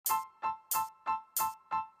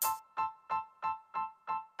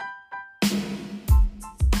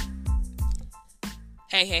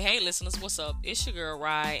Hey, listeners, what's up? It's your girl,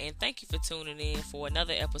 Rye, and thank you for tuning in for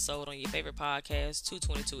another episode on your favorite podcast,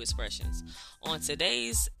 222 Expressions. On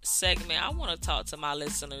today's segment, I want to talk to my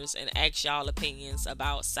listeners and ask y'all opinions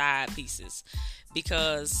about side pieces.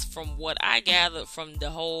 Because from what I gathered from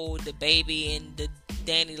the baby and the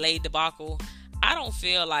Danny Lay debacle, I don't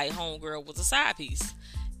feel like Homegirl was a side piece.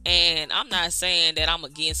 And I'm not saying that I'm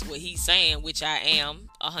against what he's saying, which I am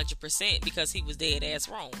 100% because he was dead ass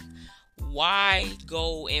wrong. Why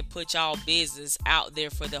go and put y'all business out there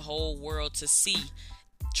for the whole world to see?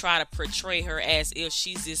 Try to portray her as if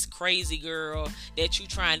she's this crazy girl that you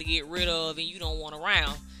trying to get rid of and you don't want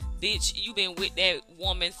around. Bitch, you been with that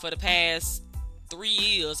woman for the past 3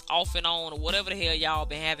 years off and on, or whatever the hell y'all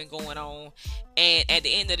been having going on, and at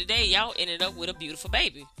the end of the day y'all ended up with a beautiful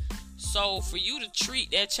baby. So for you to treat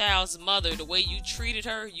that child's mother the way you treated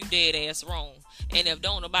her, you dead ass wrong. And if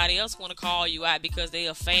don't nobody else want to call you out because they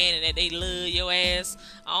a fan and that they love your ass,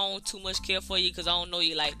 I don't too much care for you because I don't know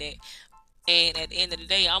you like that. And at the end of the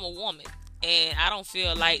day, I'm a woman. And I don't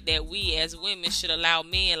feel like that we as women should allow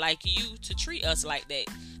men like you to treat us like that.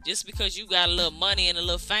 Just because you got a little money and a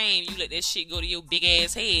little fame, you let that shit go to your big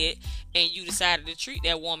ass head and you decided to treat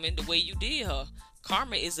that woman the way you did her.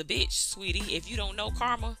 Karma is a bitch, sweetie. If you don't know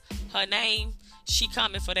Karma, her name, she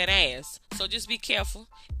coming for that ass. So just be careful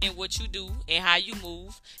in what you do and how you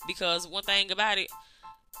move. Because one thing about it,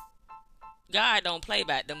 God don't play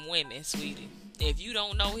about them women, sweetie. If you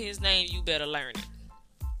don't know his name, you better learn it.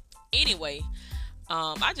 Anyway,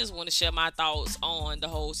 I just want to share my thoughts on the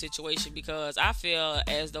whole situation because I feel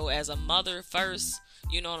as though as a mother first,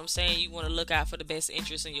 you know what I'm saying, you want to look out for the best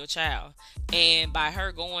interest in your child. And by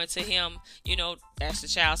her going to him, that's the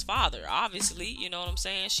child's father. Obviously, you know what I'm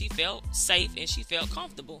saying, she felt safe and she felt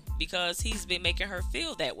comfortable because he's been making her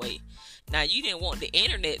feel that way. Now, you didn't want the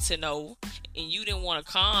internet to know and you didn't want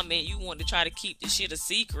to comment. You wanted to try to keep the shit a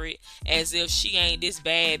secret as if she ain't this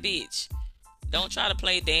bad bitch. Don't try to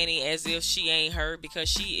play Danny as if she ain't her because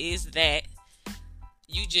she is that.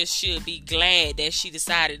 You just should be glad that she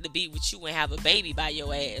decided to be with you and have a baby by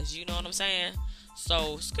your ass. You know what I'm saying?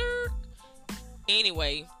 So, skirt.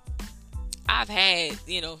 Anyway, I've had,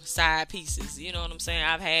 side pieces. You know what I'm saying?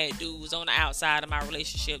 I've had dudes on the outside of my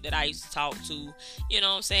relationship that I used to talk to, you know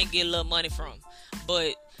what I'm saying, get a little money from.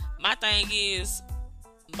 But my thing is,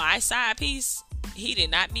 my side piece, he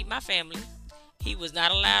did not meet my family. He was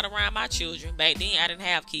not allowed around my children. Back then, I didn't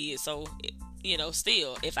have kids, so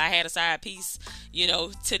still, if I had a side piece,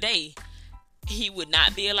 today, he would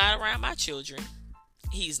not be allowed around my children.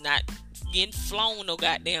 He's not getting flown no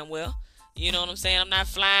goddamn well. You know what I'm saying? I'm not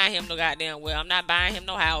flying him no goddamn well. I'm not buying him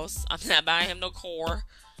no house. I'm not buying him no car.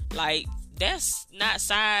 Like, that's not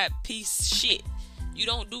side piece shit. You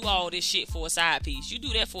don't do all this shit for a side piece. You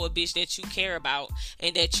do that for a bitch that you care about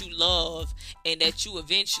and that you love and that you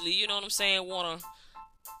eventually, you know what I'm saying, want to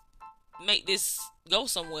make this go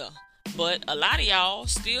somewhere. But a lot of y'all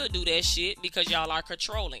still do that shit because y'all are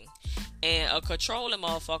controlling. And a controlling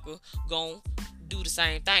motherfucker gon' do the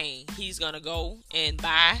same thing. He's gonna go and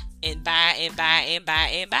buy and buy and buy and buy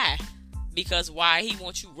and buy. Because why? He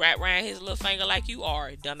wants you wrapped around his little finger like you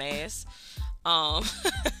are, dumbass.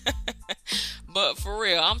 But for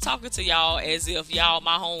real, I'm talking to y'all as if y'all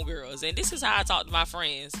my homegirls. And this is how I talk to my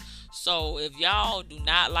friends. So if y'all do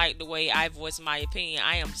not like the way I voice my opinion,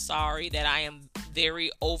 I am sorry that I am very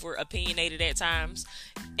over opinionated at times.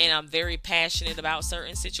 And I'm very passionate about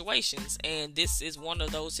certain situations. And this is one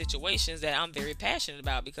of those situations that I'm very passionate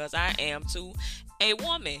about because I am too a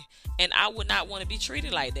woman. And I would not want to be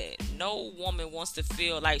treated like that. No woman wants to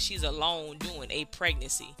feel like she's alone during a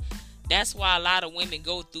pregnancy. That's why a lot of women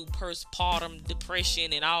go through postpartum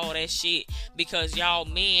depression and all that shit because y'all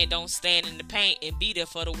men don't stand in the paint and be there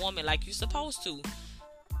for the woman like you supposed to.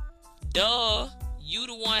 Duh, you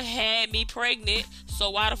the one had me pregnant, so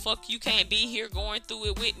why the fuck you can't be here going through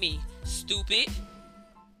it with me, stupid?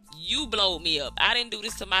 You blowed me up. I didn't do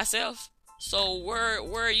this to myself. So where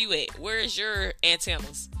are you at? Where's your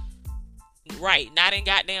antennas? Right, not in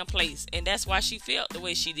goddamn place. And that's why she felt the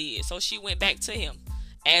way she did. So she went back to him.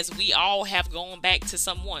 As we all have gone back to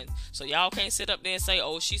someone. So y'all can't sit up there and say,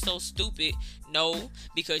 oh, she's so stupid. No,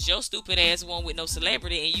 because your stupid ass one with no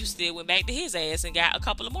celebrity and you still went back to his ass and got a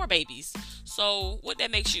couple of more babies. So what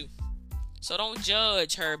that makes you? So don't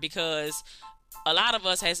judge her because a lot of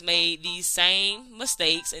us has made these same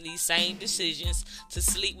mistakes and these same decisions to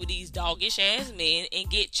sleep with these doggish ass men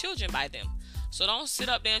and get children by them. So don't sit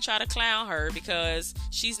up there and try to clown her because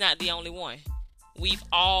she's not the only one. We've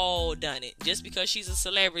all done it. Just because she's a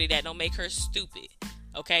celebrity, that don't make her stupid.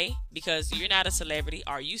 Okay? Because you're not a celebrity.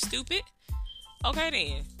 Are you stupid? Okay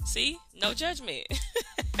then. See? No judgment.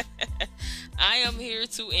 I am here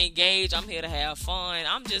to engage. I'm here to have fun.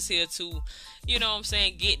 I'm just here to,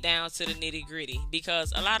 get down to the nitty gritty.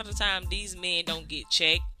 Because a lot of the time, these men don't get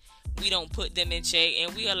checked. We don't put them in check,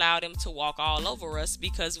 and we allow them to walk all over us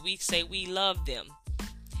because we say we love them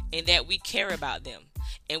and that we care about them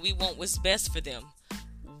and we want what's best for them.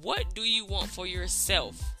 What do you want for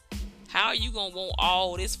yourself? How are you going to want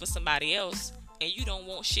all this for somebody else and you don't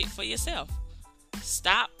want shit for yourself?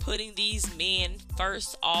 Stop putting these men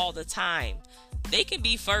first all the time. They can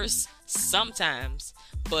be first sometimes,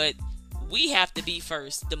 but we have to be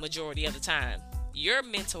first the majority of the time. Your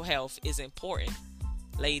mental health is important,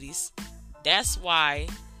 ladies. That's why,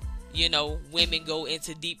 women go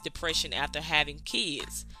into deep depression after having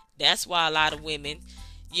kids. That's why a lot of women,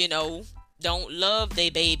 don't love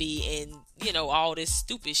their baby and, all this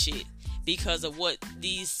stupid shit. Because of what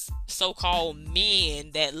these so-called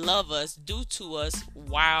men that love us do to us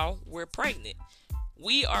while we're pregnant.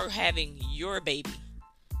 We are having your baby.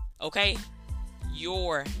 Okay?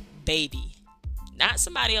 Your baby. Not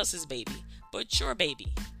somebody else's baby, but your baby.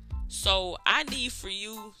 So I need for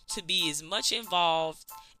you to be as much involved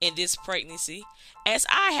in this pregnancy as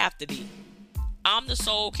I have to be. I'm the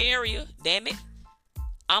sole carrier, damn it.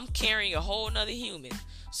 I'm carrying a whole nother human.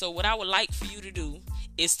 So what I would like for you to do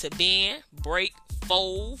is to bend, break,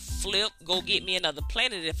 fold, flip, go get me another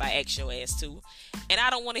planet if I ask your ass to. And I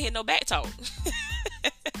don't want to hear no back talk.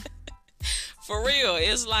 For real.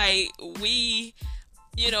 It's like we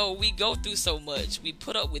go through so much. We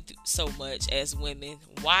put up with so much as women.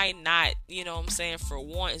 Why not, for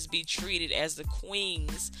once be treated as the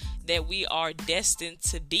queens that we are destined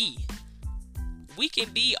to be? We can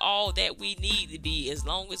be all that we need to be as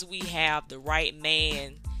long as we have the right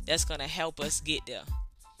man that's going to help us get there.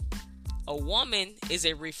 A woman is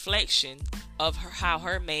a reflection of how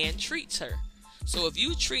her man treats her. So if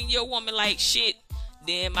you treating your woman like shit,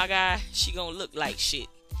 then my guy, she gonna look like shit.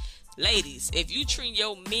 Ladies, if you treat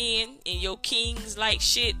your men and your kings like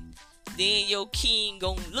shit, then your king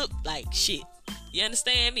gonna look like shit. You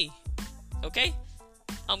understand me? Okay?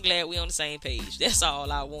 I'm glad we on the same page. That's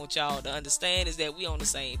all I want y'all to understand, is that we on the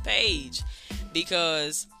same page.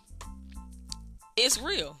 Because it's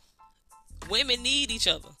real. Women need each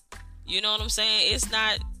other. You know what I'm saying? It's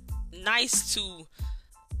not nice to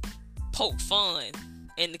poke fun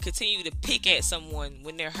and to continue to pick at someone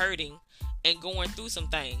when they're hurting and going through some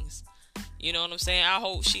things. You know what I'm saying? I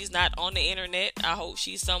hope she's not on the internet. I hope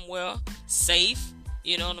she's somewhere safe,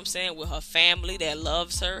 with her family that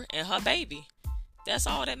loves her and her baby. That's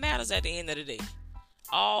all that matters at the end of the day.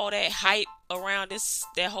 All that hype around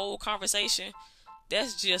that whole conversation,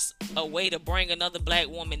 that's just a way to bring another black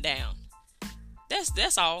woman down.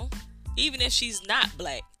 That's all. Even if she's not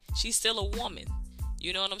black, she's still a woman.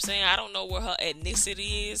 You know what I'm saying? I don't know what her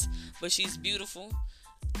ethnicity is, but she's beautiful.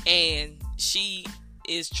 And she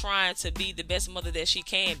is trying to be the best mother that she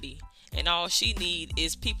can be. And all she need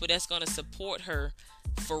is people that's going to support her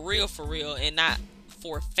for real, and not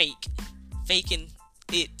for faking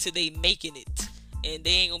it till they making it. And they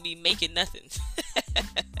ain't going to be making nothing.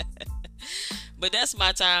 But that's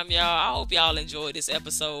my time, y'all. I hope y'all enjoyed this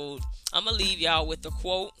episode. I'm going to leave y'all with the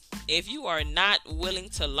quote. If you are not willing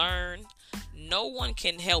to learn, no one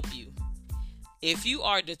can help you. If you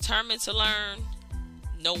are determined to learn,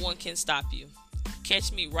 no one can stop you.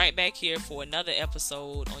 Catch me right back here for another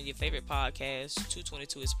episode on your favorite podcast,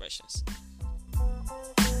 222 Expressions.